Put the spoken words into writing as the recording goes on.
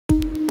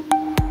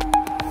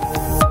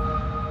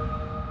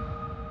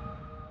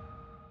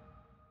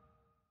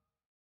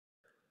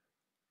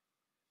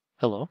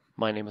Hello,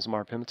 my name is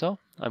Mar Pimentel.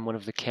 I'm one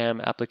of the CAM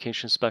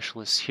application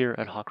specialists here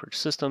at Hawkridge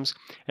Systems,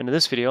 and in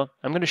this video,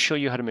 I'm going to show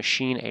you how to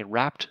machine a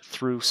wrapped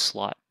through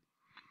slot.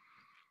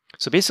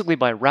 So basically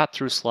by wrapped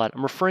through slot,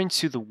 I'm referring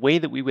to the way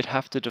that we would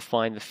have to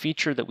define the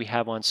feature that we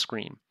have on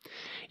screen.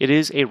 It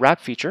is a wrap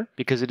feature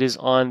because it is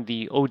on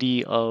the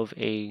OD of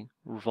a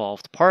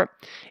revolved part,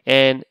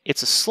 and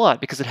it's a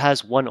slot because it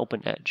has one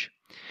open edge.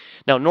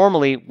 Now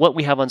normally what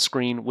we have on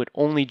screen would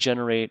only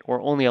generate or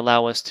only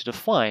allow us to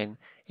define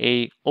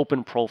a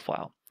open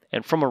profile.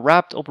 And from a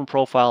wrapped open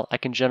profile, I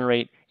can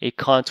generate a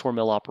contour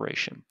mill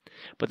operation.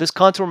 But this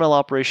contour mill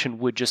operation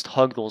would just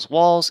hug those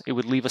walls. It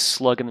would leave a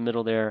slug in the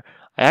middle there.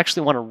 I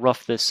actually want to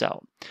rough this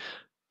out.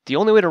 The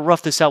only way to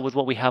rough this out with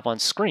what we have on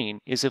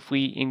screen is if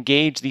we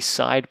engage the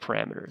side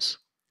parameters.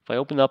 If I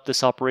open up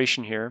this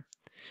operation here,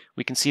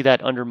 we can see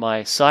that under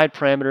my side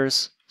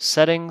parameters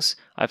settings,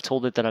 I've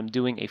told it that I'm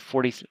doing a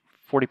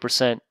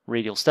 40%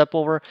 radial step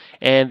over,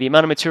 and the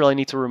amount of material I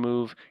need to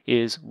remove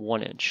is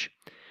 1 inch.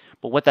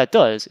 But what that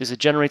does is it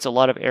generates a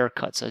lot of air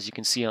cuts, as you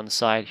can see on the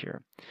side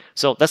here.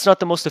 So that's not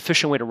the most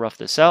efficient way to rough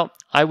this out.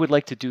 I would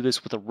like to do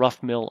this with a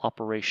rough mill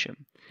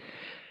operation.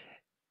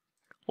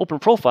 Open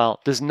profile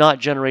does not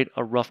generate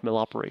a rough mill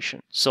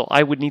operation, so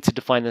I would need to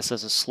define this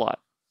as a slot.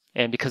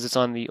 And because it's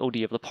on the OD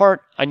of the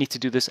part, I need to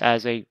do this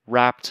as a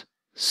wrapped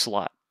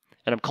slot.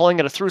 And I'm calling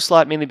it a through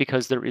slot mainly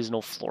because there is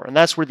no floor, and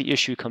that's where the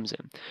issue comes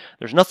in.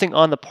 There's nothing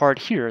on the part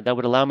here that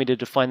would allow me to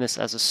define this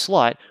as a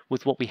slot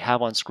with what we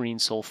have on screen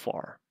so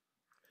far.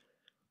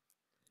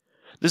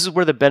 This is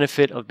where the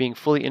benefit of being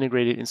fully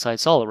integrated inside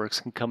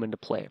SOLIDWORKS can come into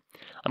play.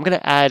 I'm going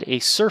to add a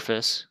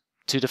surface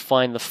to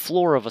define the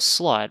floor of a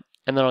slot,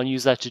 and then I'll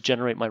use that to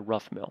generate my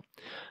rough mill.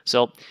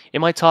 So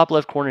in my top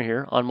left corner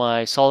here on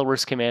my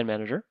SOLIDWORKS Command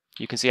Manager,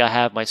 you can see I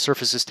have my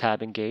Surfaces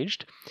tab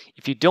engaged.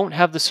 If you don't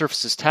have the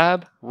Surfaces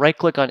tab,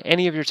 right-click on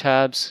any of your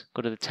tabs,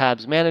 go to the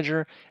Tabs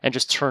Manager, and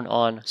just turn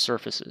on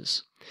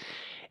Surfaces.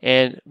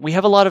 And we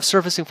have a lot of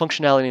surfacing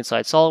functionality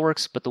inside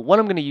SOLIDWORKS, but the one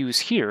I'm going to use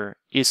here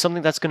is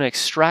something that's going to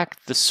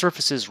extract the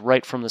surfaces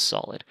right from the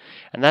solid,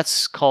 and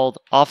that's called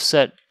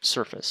Offset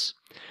Surface.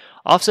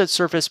 Offset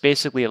Surface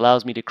basically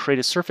allows me to create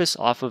a surface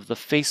off of the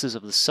faces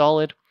of the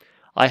solid.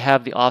 I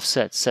have the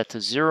offset set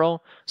to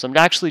 0, so I'm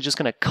actually just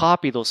going to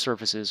copy those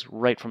surfaces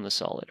right from the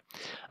solid.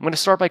 I'm going to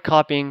start by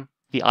copying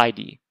the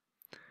ID.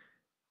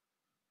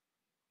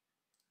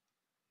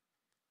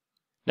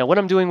 Now what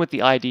I'm doing with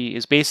the ID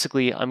is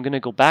basically I'm going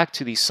to go back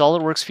to the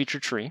SOLIDWORKS feature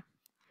tree.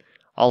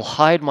 I'll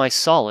hide my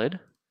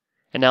solid,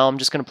 and now I'm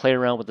just going to play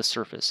around with the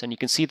surface. And you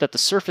can see that the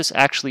surface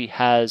actually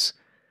has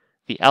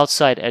the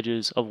outside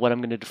edges of what I'm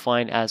going to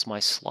define as my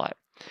slot.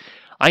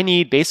 I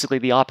need basically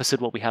the opposite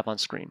of what we have on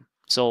screen.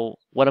 So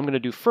what I'm going to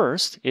do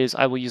first is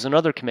I will use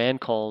another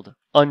command called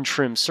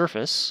untrim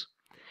surface.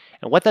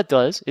 And what that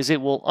does is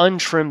it will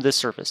untrim this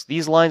surface.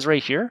 These lines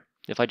right here,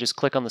 if I just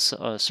click on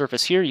the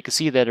surface here, you can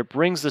see that it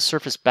brings the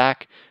surface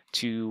back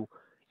to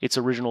its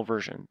original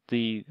version,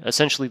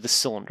 essentially the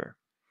cylinder.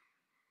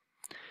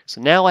 So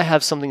now I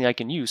have something I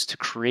can use to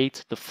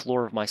create the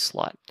floor of my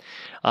slot.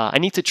 I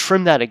need to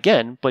trim that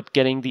again, but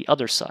getting the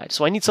other side.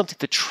 So I need something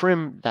to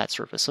trim that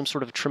surface, some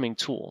sort of trimming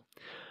tool.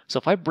 So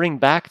if I bring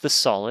back the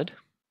solid,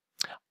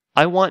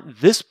 I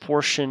want this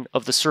portion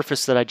of the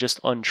surface that I just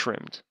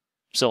untrimmed.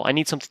 So I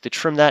need something to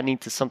trim that, I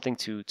need something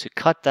to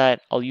cut that.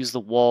 I'll use the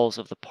walls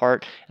of the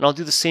part, and I'll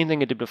do the same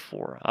thing I did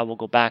before. I will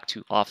go back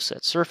to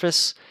Offset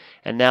Surface,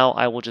 and now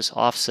I will just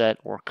offset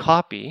or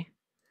copy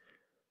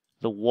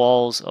the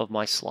walls of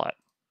my slot.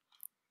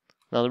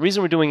 Now the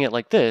reason we're doing it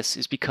like this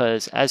is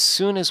because as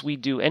soon as we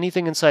do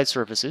anything inside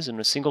surfaces in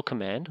a single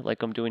command,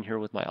 like I'm doing here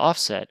with my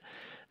offset,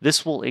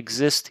 this will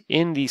exist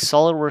in the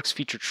SOLIDWORKS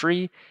feature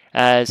tree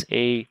as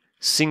a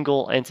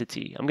single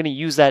entity. I'm going to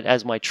use that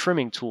as my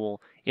trimming tool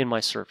in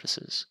my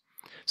surfaces.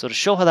 So to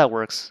show how that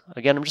works,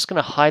 again, I'm just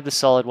going to hide the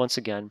solid once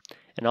again,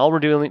 and all we're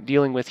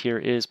dealing with here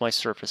is my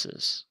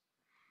surfaces.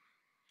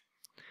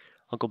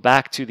 I'll go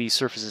back to the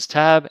Surfaces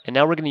tab, and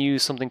now we're going to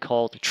use something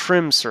called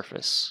Trim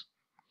Surface.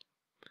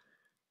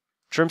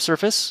 Trim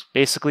Surface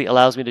basically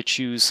allows me to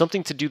choose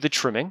something to do the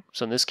trimming.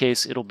 So in this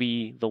case, it'll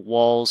be the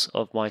walls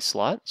of my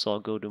slot. So I'll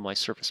go to my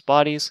surface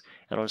bodies,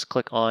 and I'll just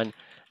click on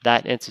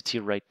that entity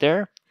right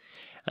there.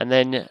 And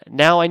then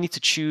now I need to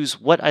choose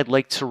what I'd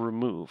like to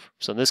remove.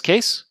 So in this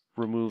case,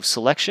 remove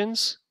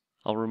selections.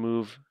 I'll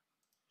remove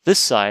this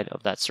side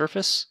of that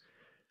surface.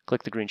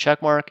 Click the green check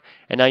mark,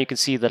 and now you can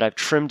see that I've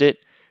trimmed it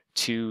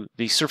to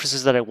the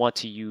surfaces that I want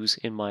to use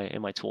in my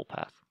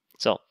toolpath.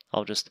 So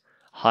I'll just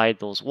hide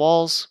those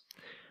walls.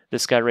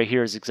 This guy right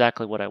here is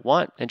exactly what I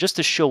want. And just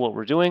to show what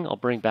we're doing, I'll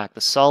bring back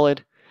the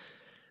solid.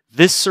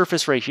 This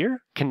surface right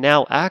here can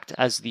now act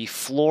as the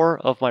floor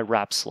of my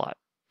wrap slot.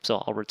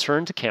 So I'll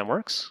return to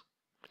CAMWorks.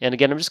 And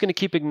again, I'm just going to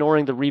keep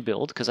ignoring the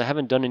rebuild because I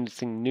haven't done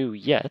anything new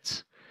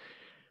yet.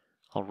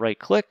 I'll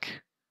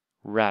right-click,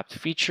 Wrapped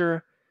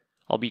Feature.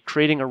 I'll be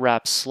creating a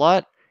wrap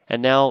slot.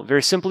 And now,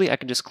 very simply, I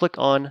can just click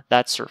on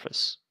that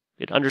surface.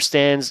 It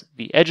understands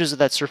the edges of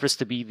that surface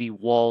to be the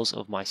walls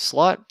of my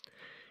slot.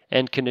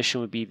 End condition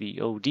would be the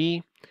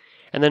OD.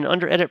 And then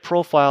under Edit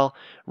Profile,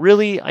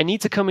 really, I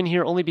need to come in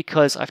here only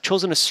because I've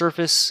chosen a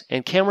surface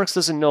and CAMWorks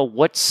doesn't know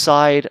what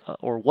side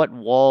or what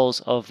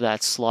walls of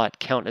that slot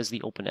count as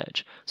the open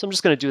edge. So I'm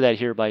just going to do that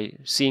here by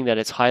seeing that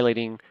it's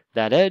highlighting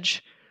that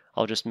edge.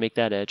 I'll just make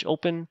that edge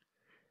open.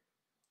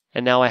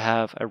 And now I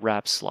have a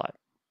wrap slot.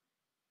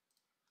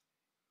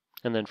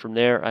 And then from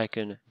there, I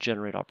can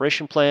generate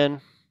operation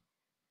plan.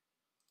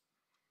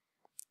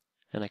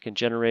 And I can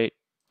generate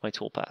my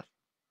toolpath.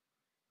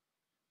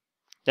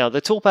 Now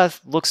the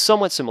toolpath looks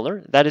somewhat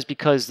similar. That is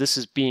because this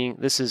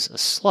is a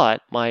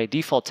slot. My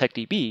default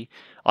TechDB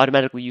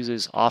automatically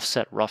uses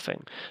offset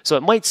roughing. So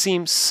it might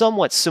seem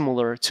somewhat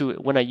similar to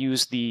when I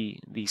use the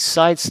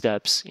side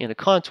steps in a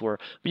contour,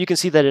 but you can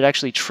see that it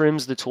actually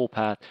trims the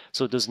toolpath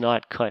so it does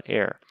not cut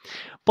air.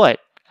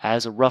 But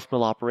as a rough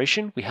mill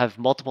operation, we have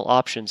multiple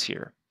options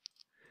here.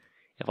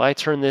 If I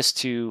turn this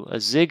to a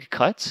zig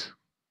cut,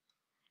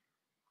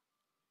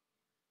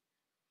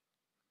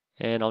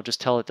 and I'll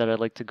just tell it that I'd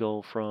like to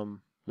go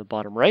from the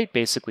bottom right,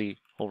 basically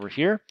over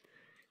here,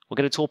 we'll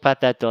get a toolpath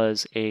that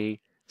does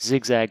a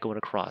zigzag going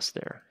across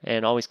there.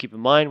 And always keep in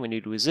mind, when you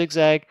do a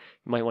zigzag,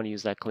 you might want to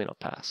use that cleanup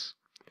pass.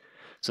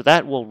 So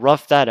that will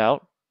rough that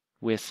out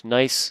with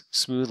nice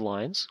smooth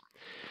lines.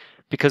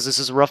 Because this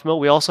is a rough mill,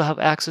 we also have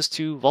access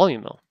to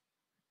volume mill.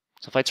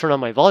 So if I turn on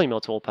my volume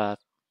mill toolpath,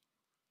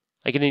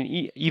 I get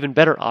an even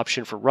better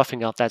option for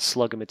roughing out that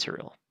slug of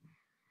material.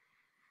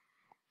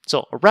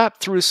 So a wrap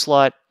through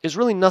slot is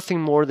really nothing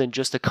more than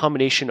just a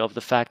combination of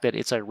the fact that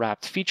it's a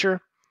wrapped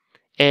feature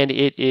and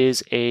it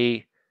is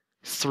a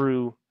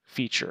through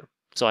feature.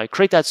 So I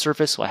create that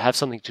surface so I have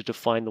something to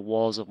define the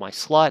walls of my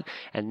slot,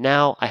 and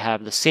now I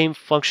have the same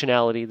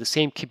functionality, the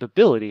same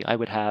capability I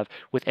would have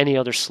with any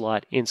other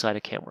slot inside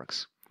of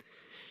CAMWorks.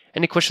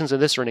 Any questions on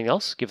this or anything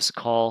else, give us a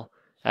call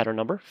at our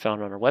number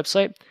found on our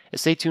website, and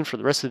stay tuned for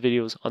the rest of the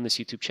videos on this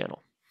YouTube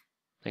channel.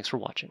 Thanks for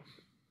watching.